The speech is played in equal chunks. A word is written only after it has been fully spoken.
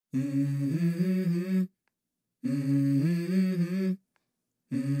Let's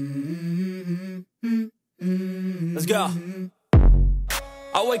go.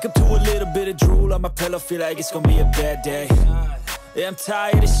 I wake up to a little bit of drool on my pillow, feel like it's gonna be a bad day. Yeah, I'm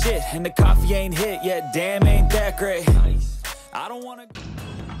tired of shit, and the coffee ain't hit yet. Damn, ain't that great. I don't wanna.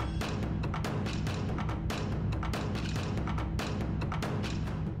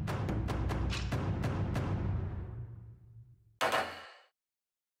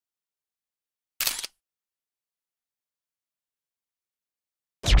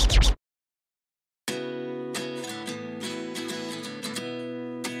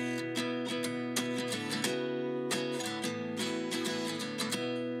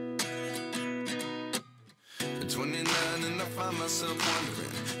 At 29 and I find myself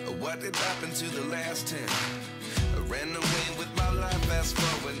wondering what did happen to the last 10. I ran away with my life, fast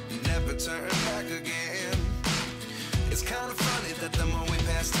forward, never turn back again. It's kind of funny that the more we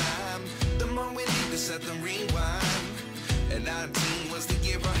pass time, the more we need to set them rewind. And 19 was the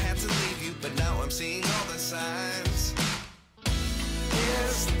year I had to leave you, but now I'm seeing all the signs.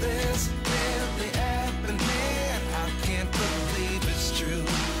 Is this really happening? I can't believe it's true.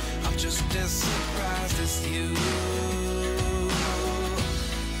 I'm just as surprised as you.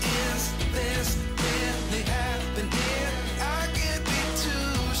 Is this really happening? I can't be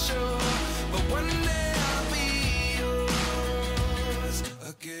too sure, but one day I'll be yours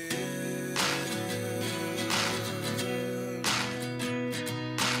again.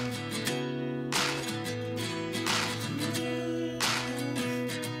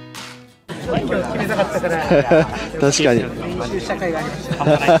確かに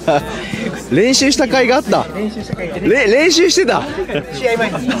練習した会があった。練習してた。試合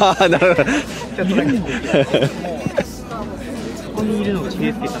前に。ああ、なるほど。ちょっとだけ。ここにいるのが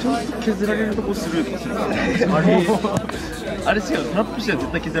圭介さん。ちょっと削られるとこスルーとかするから。あれ違う。トラップしては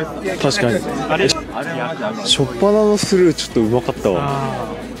絶対削られる。確かに。あれしょっぱなのスルーちょっとうまかったわ。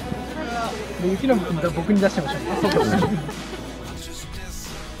雪の僕に出してましょう。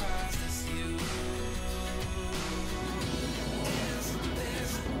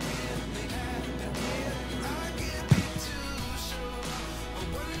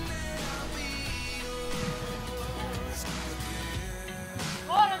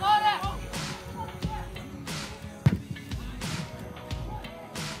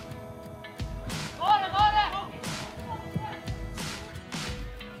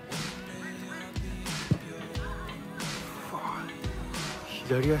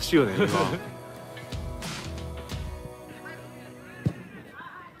左足よね今。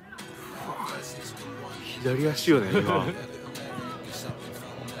左足よね今。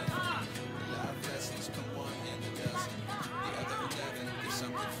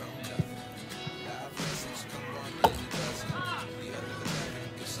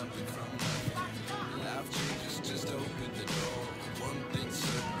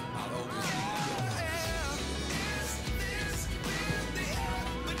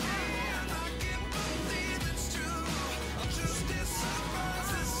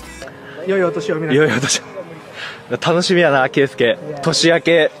良いお年を皆さん。良いお年。楽しみやな、圭介。年明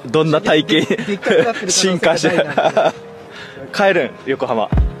けどんな体型進化して。帰るん、横浜。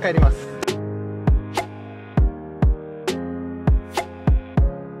帰ります。